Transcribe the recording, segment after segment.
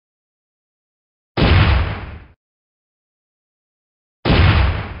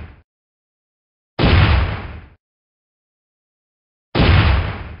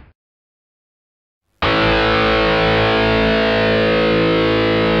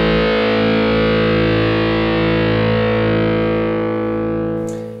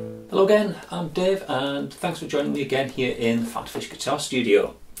again, I'm Dave and thanks for joining me again here in the PhatPhish Guitar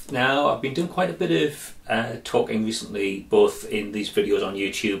Studio. Now I've been doing quite a bit of talking recently, both in these videos on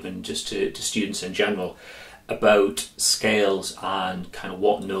YouTube and just to students in general, about scales and kind of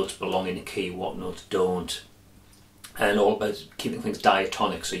what notes belong in a key, what notes don't, and all about keeping things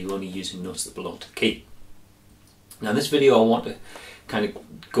diatonic, so you're only using notes that belong to the key. Now in this video I want to kind of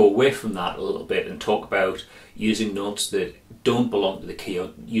go away from that a little bit and talk about using notes that don't belong to the key,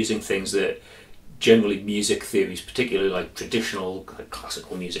 or using things that generally music theories, particularly like traditional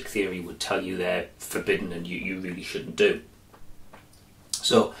classical music theory, would tell you they're forbidden and you really shouldn't do.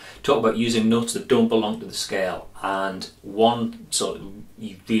 So talk about using notes that don't belong to the scale, and one sort of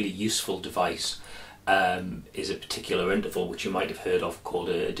really useful device is a particular interval which you might have heard of called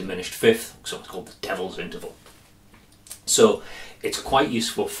a diminished fifth, so it's called the devil's interval. So it's quite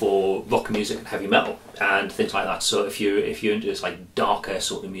useful for rock music and heavy metal and things like that. So if you're into this like darker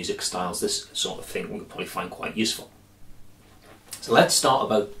sort of music styles, this sort of thing we'll probably find quite useful. So let's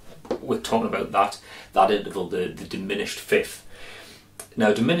start with talking about that interval, the diminished fifth.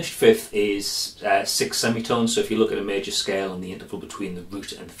 Now diminished fifth is 6 semitones, so if you look at a major scale and the interval between the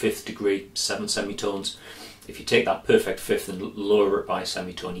root and the fifth degree, 7 semitones. If you take that perfect fifth and lower it by a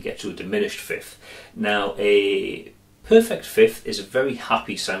semitone, you get to a diminished fifth. Now a perfect fifth is a very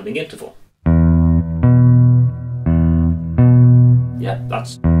happy sounding interval. Yeah,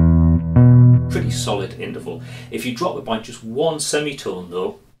 that's a pretty solid interval. If you drop it by just one semitone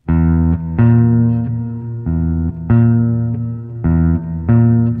though,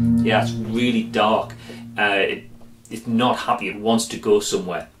 yeah, it's really dark. It's not happy, it wants to go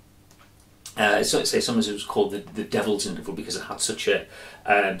somewhere. So say sometimes it was called the devil's interval because it had such a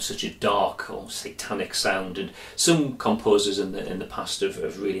dark or satanic sound, and some composers in the past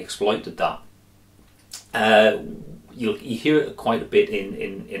have really exploited that. You hear it quite a bit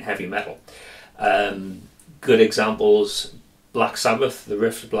in heavy metal. Good examples: Black Sabbath, the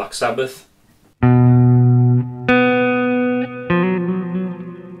riff of Black Sabbath.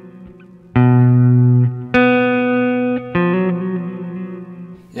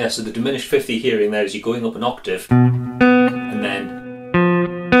 Yeah, so the diminished fifth you're hearing there is you're going up an octave and then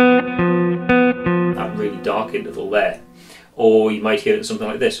that really dark interval there. Or you might hear it in something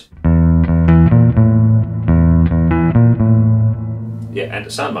like this. Yeah,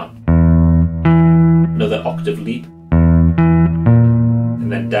 Enter Sandman. Another octave leap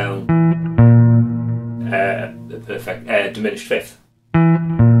and then down a perfect diminished fifth.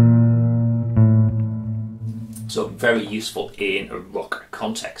 So very useful in a rock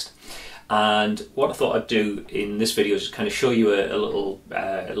context. And what I thought I'd do in this video is kind of show you a little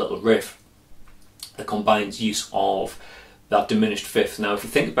riff that combines use of that diminished fifth. Now, if you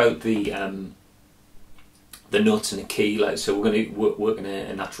think about the notes in a key, like so, we're going to work in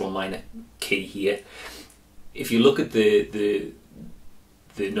a natural minor key here. If you look at the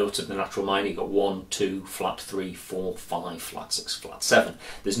notes of the natural minor, you've got 1, 2, flat 3, 4, 5, flat 6, flat 7.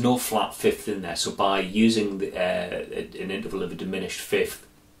 There's no flat fifth in there, so by using an interval of a diminished fifth,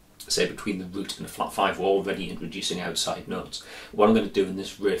 say between the root and the flat 5, we're already introducing outside notes. What I'm going to do in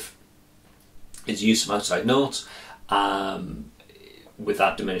this riff is use some outside notes with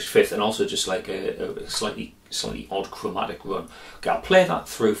that diminished fifth, and also just like a slightly odd chromatic run. Okay, I'll play that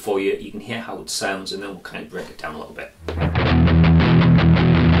through for you. You can hear how it sounds, and then we'll kind of break it down a little bit.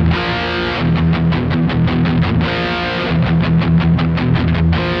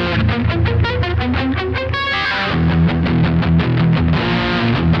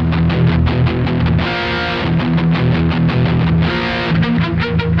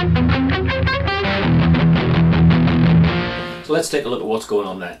 So let's take a look at what's going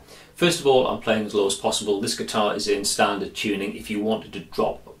on there. First of all, I'm playing as low as possible. This guitar is in standard tuning. If you wanted to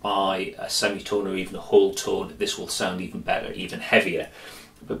drop by a semitone or even a whole tone, this will sound even better, even heavier.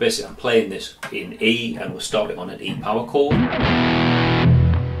 But basically I'm playing this in E, and we're starting on an E power chord.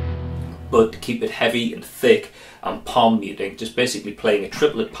 But to keep it heavy and thick, I'm palm muting, just basically playing a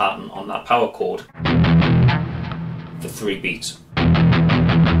triplet pattern on that power chord for 3 beats.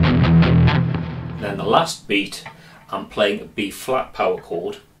 Then the last beat, I'm playing a B flat power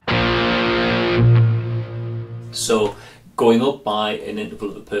chord. So going up by an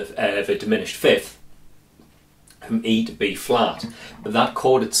interval of a diminished fifth from E to B flat, but that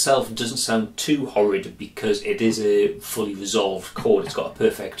chord itself doesn't sound too horrid because it is a fully resolved chord. It's got a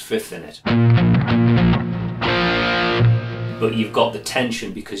perfect fifth in it. But you've got the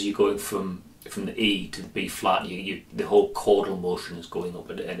tension because you're going from the E to the B flat. The whole chordal motion is going up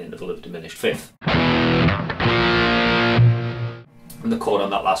at an interval of a diminished fifth. And the chord on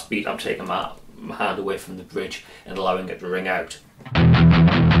that last beat, I'm taking my hand away from the bridge and allowing it to ring out.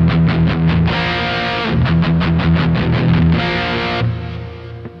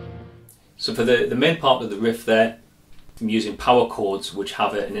 So for the main part of the riff there, I'm using power chords which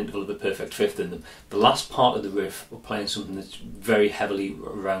have an interval of a perfect fifth in them. The last part of the riff, we're playing something that's very heavily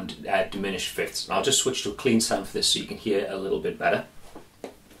around diminished fifths. And I'll just switch to a clean sound for this so you can hear it a little bit better.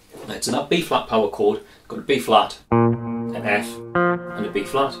 Now it's in that B flat power chord, got a B flat, an F and a B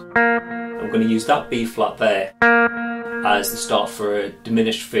flat. I'm going to use that B flat there as the start for a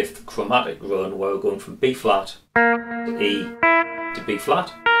diminished fifth chromatic run where we're going from B flat to E to B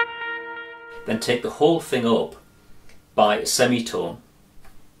flat. Then take the whole thing up by a semitone,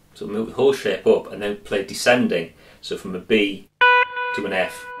 so move the whole shape up and then play descending, so from a B to an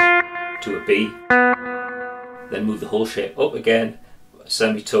F to a B, then move the whole shape up again, a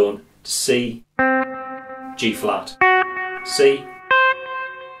semitone to C, G flat, C,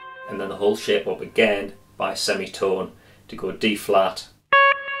 and then the whole shape up again by a semitone to go D flat,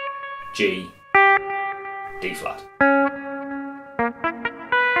 G, D flat.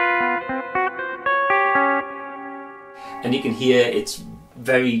 And you can hear it's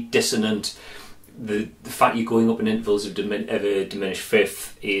very dissonant. The fact you're going up in intervals of a diminished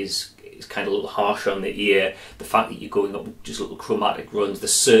fifth is kind of a little harsh on the ear. The fact that you're going up just little chromatic runs,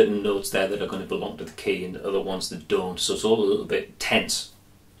 there's certain notes there that are going to belong to the key and other ones that don't, so it's all a little bit tense.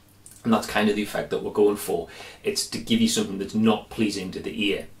 And that's kind of the effect that we're going for. It's to give you something that's not pleasing to the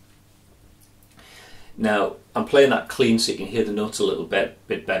ear. Now, I'm playing that clean so you can hear the notes a little bit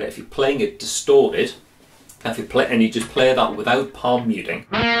better. If you're playing it distorted, if you play and you just play that without palm muting,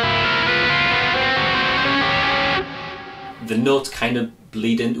 the notes kind of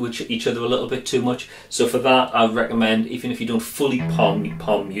bleed into each other a little bit too much. So for that, I recommend, even if you don't fully palm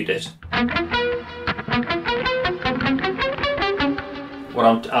mute it,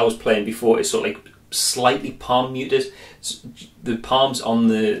 what I was playing before is sort of like slightly palm muted. So the palms on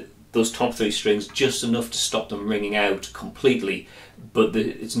those top three strings just enough to stop them ringing out completely, but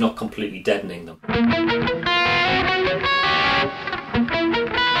it's not completely deadening them.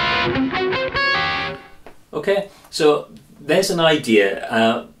 Okay, so there's an idea.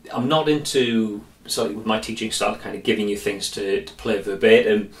 I'm not into, with my teaching style, kind of giving you things to play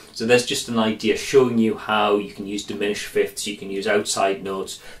verbatim. So there's just an idea showing you how you can use diminished fifths, you can use outside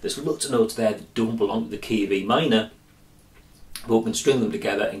notes. There's lots of notes there that don't belong to the key of E minor, but we can string them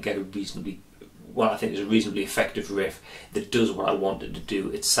together and get a I think is a reasonably effective riff that does what I wanted to do.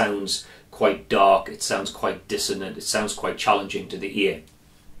 It sounds quite dark, it sounds quite dissonant, it sounds quite challenging to the ear.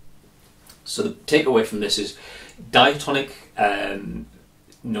 So the takeaway from this is diatonic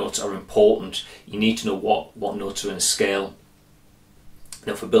notes are important. You need to know what notes are in a scale,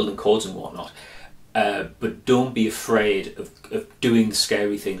 for building chords and whatnot. But don't be afraid of doing the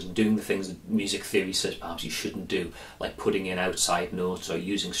scary things and doing the things that music theory says perhaps you shouldn't do, like putting in outside notes or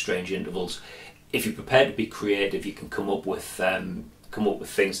using strange intervals. If you're prepared to be creative, you can come up with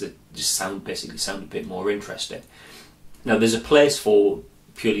things that just basically sound a bit more interesting. Now, there's a place for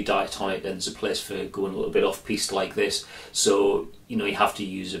purely diatonic, and there's a place for going a little bit off-piste like this. So you have to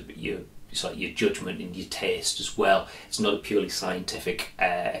use your judgment and your taste as well. It's not a purely scientific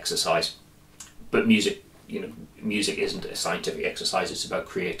exercise. But music isn't a scientific exercise. It's about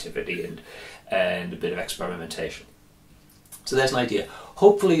creativity and a bit of experimentation. So there's an idea.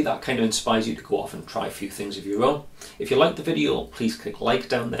 Hopefully that kind of inspires you to go off and try a few things of your own. If you liked the video, please click like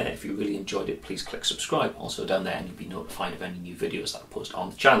down there. If you really enjoyed it, please click subscribe also down there, and you'll be notified of any new videos that I post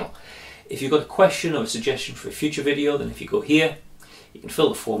on the channel. If you've got a question or a suggestion for a future video, then if you go here, you can fill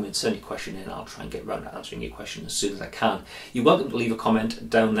the form in, send your question in, and I'll try and get around to answering your question as soon as I can. You're welcome to leave a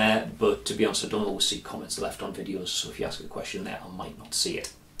comment down there, but to be honest, I don't always see comments left on videos, so if you ask a question there, I might not see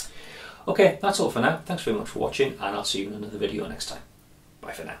it. Okay, that's all for now. Thanks very much for watching, and I'll see you in another video next time.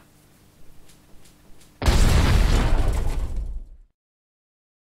 Bye for now.